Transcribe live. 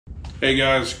Hey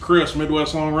guys, Chris,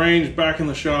 Midwest Long Range, back in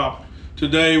the shop.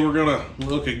 Today we're gonna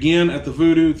look again at the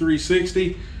Voodoo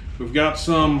 360. We've got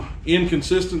some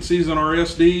inconsistencies in our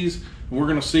SDs, and we're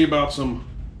gonna see about some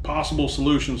possible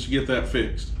solutions to get that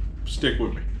fixed. Stick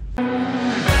with me.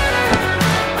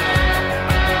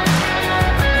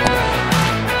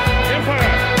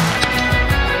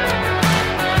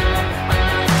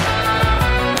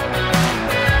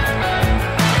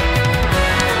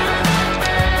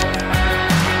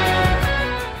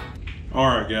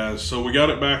 Alright guys, so we got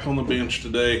it back on the bench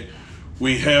today.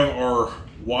 We have our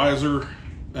Wiser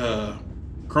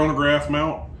chronograph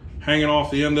mount hanging off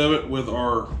the end of it with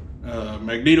our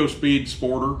Magneto Speed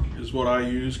Sporter is what I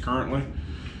use currently.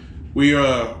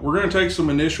 We're going to take some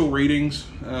initial readings.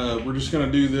 We're just going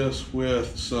to do this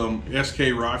with some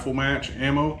SK rifle match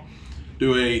ammo.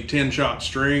 Do a 10-shot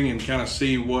string and kind of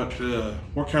see what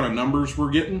kind of numbers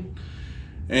we're getting.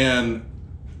 And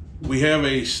we have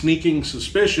a sneaking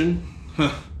suspicion,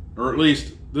 or at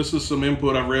least this is some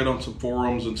input I've read on some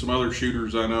forums and some other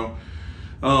shooters I know,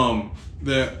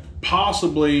 that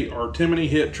possibly our Timney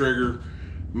HIT trigger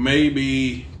may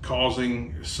be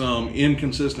causing some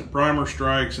inconsistent primer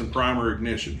strikes and primer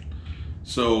ignition.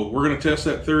 So we're going to test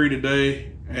that theory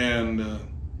today and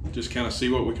just kind of see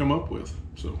what we come up with.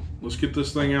 So let's get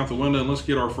this thing out the window and let's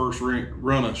get our first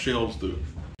run of shells through it.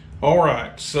 All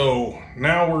right, so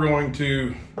now we're going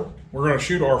to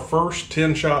shoot our first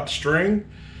 10-shot string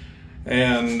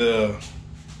and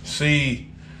see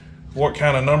what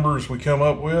kind of numbers we come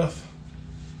up with.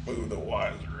 Move the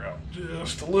Wiser out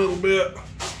just a little bit,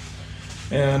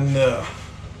 and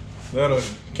that'll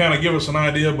kind of give us an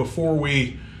idea before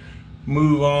we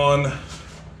move on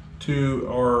to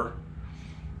our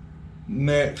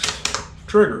next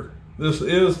trigger. This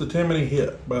is the Timney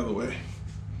HIT, by the way.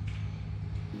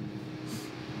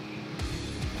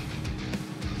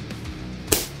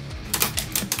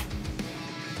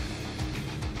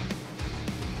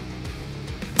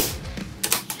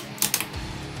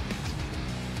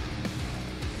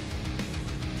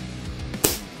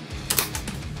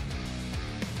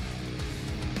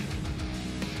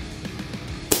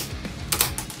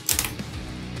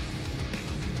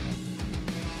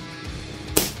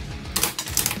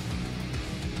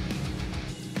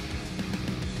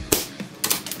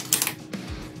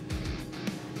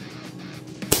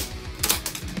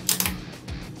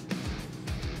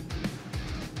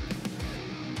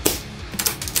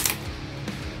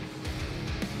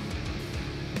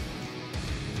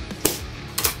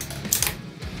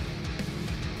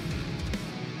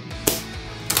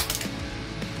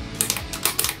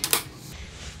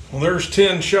 Well, there's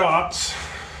 10 shots.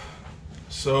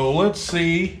 So let's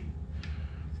see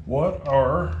what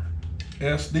our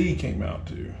SD came out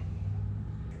to.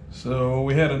 So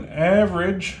we had an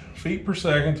average feet per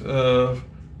second of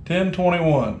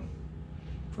 1021.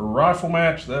 For a rifle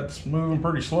match, that's moving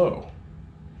pretty slow.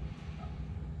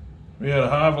 We had a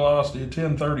high velocity of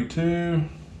 1032,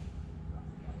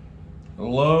 a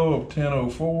low of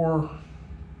 1004,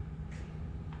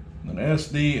 an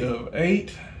SD of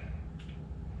 8,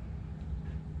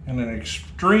 and an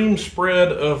extreme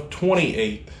spread of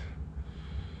 28.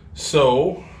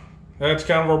 So that's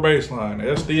kind of our baseline.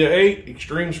 SD of 8,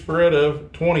 extreme spread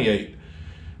of 28.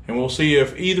 And we'll see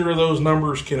if either of those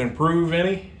numbers can improve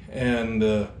any, and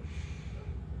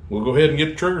we'll go ahead and get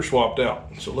the trigger swapped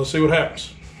out. So let's see what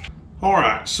happens. All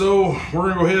right, so we're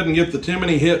gonna go ahead and get the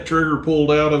Timney HIT trigger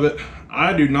pulled out of it.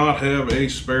 I do not have a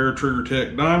spare Trigger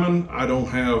Tech diamond. I don't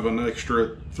have an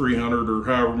extra 300 or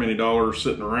however many dollars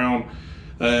sitting around.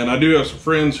 And I do have some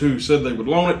friends who said they would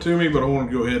loan it to me, but I want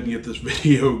to go ahead and get this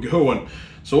video going.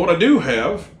 So what I do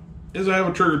have is I have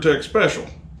a Trigger Tech Special.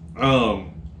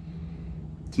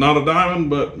 It's not a diamond,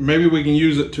 but maybe we can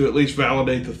use it to at least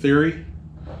validate the theory.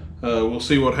 We'll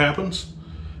see what happens.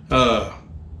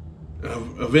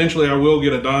 Eventually I will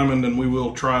get a diamond and we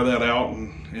will try that out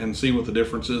and see what the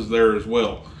difference is there as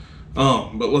well.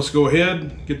 But let's go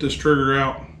ahead, get this trigger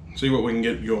out, see what we can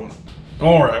get going.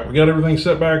 All right, we got everything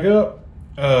set back up.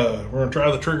 We're gonna try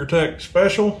the Trigger Tech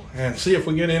Special and see if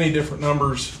we get any different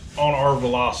numbers on our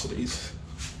velocities.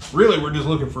 Really, we're just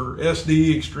looking for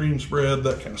SD, extreme spread,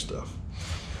 that kind of stuff.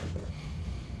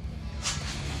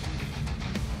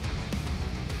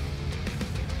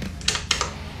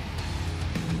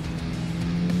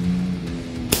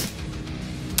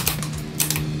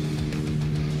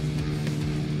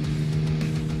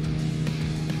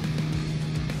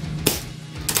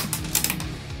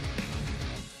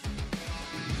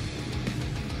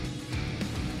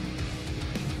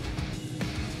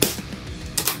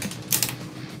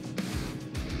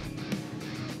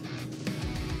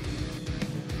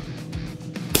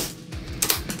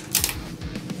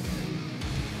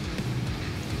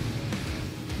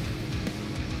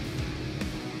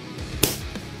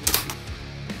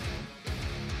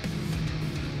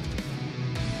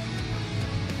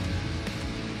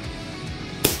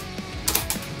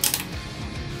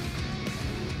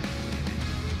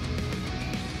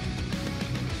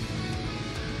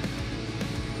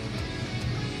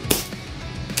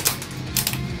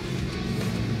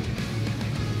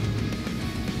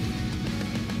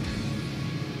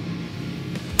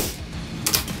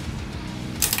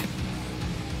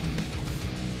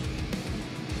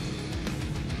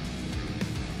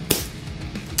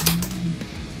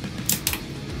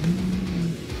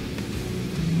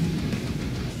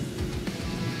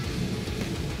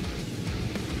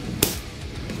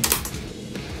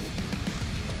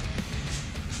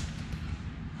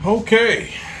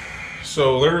 Okay,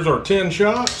 so there's our 10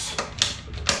 shots.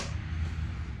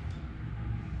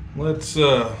 Let's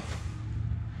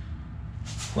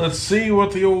see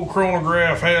what the old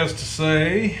chronograph has to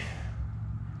say.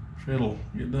 If it'll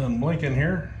get done blinking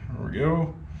here. There we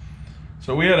go.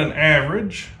 So we had an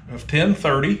average of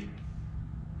 1030,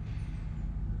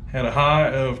 had a high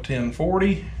of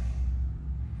 1040,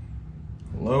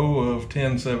 low of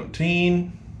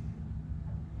 1017,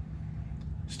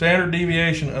 standard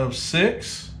deviation of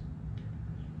 6,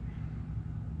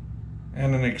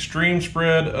 and an extreme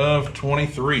spread of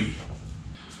 23.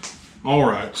 All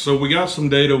right, so we got some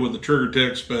data with the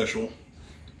TriggerTech Special.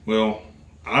 Well,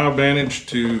 I managed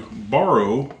to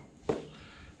borrow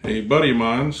a buddy of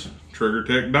mine's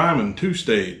TriggerTech Diamond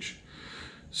 2-stage.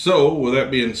 So with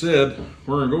that being said,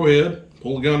 we're gonna go ahead,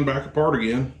 pull the gun back apart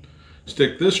again,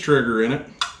 stick this trigger in it,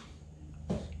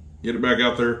 get it back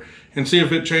out there, and see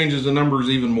if it changes the numbers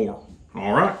even more.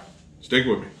 All right, stick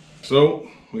with me. So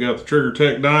we got the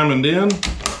TriggerTech Diamond in.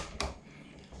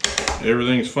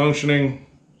 Everything's functioning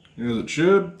as it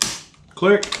should.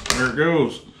 Click, there it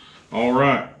goes. All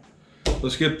right,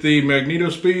 let's get the magneto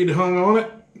speed hung on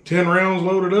it. 10 rounds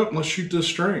loaded up, and let's shoot this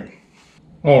string.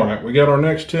 All right, we got our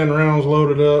next 10 rounds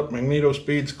loaded up. Magneto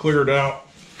speed's cleared out.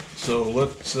 So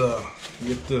let's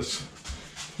get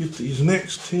these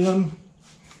next 10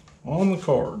 on the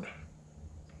card.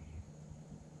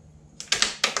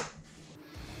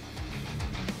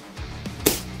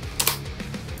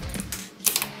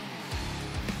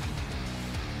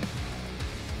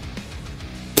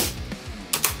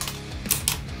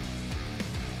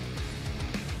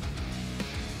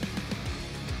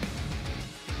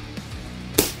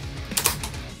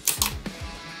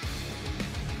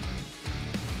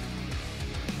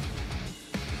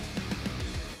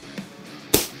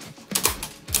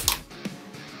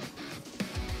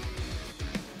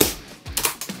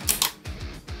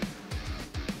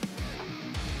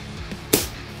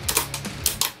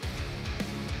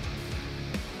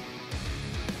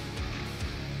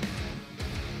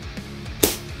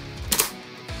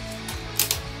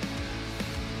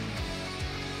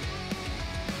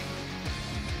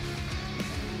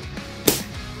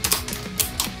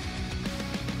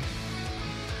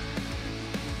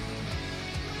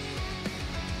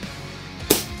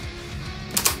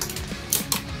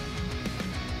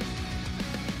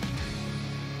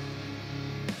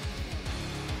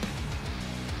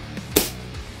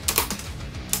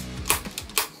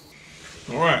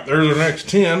 All right, there's our next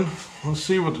 10. Let's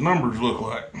see what the numbers look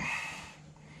like.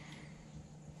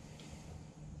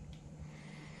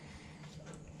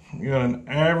 We got an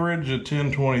average of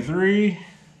 1023,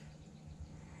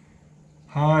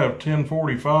 high of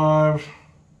 1045,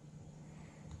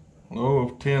 low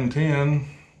of 1010,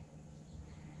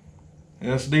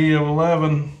 SD of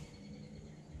 11,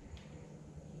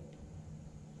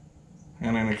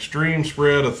 and an extreme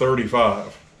spread of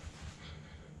 35.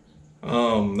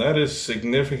 That is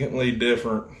significantly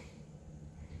different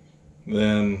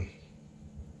than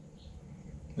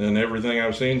everything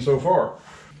I've seen so far.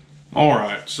 All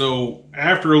right, so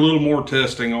after a little more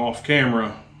testing off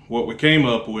camera, what we came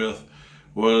up with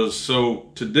was,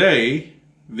 so today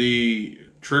the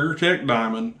TriggerTech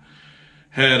Diamond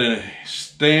had a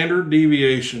standard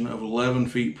deviation of 11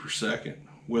 feet per second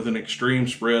with an extreme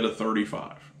spread of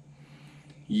 35.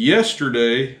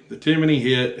 Yesterday, the Timney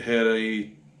HIT had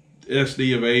a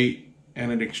SD of 8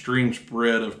 and an extreme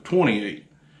spread of 28.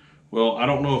 Well, I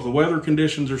don't know if the weather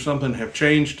conditions or something have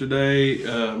changed today,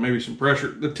 maybe some pressure.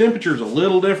 The temperature's a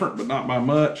little different, but not by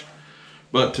much.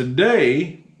 But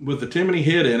today, with the Timney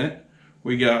HIT in it,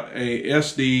 we got a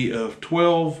SD of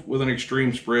 12 with an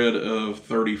extreme spread of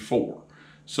 34.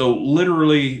 So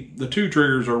literally, the two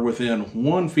triggers are within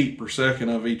 1 feet per second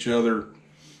of each other,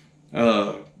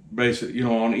 basic,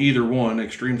 on either one,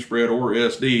 extreme spread or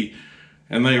SD,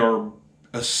 and they are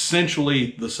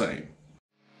essentially the same.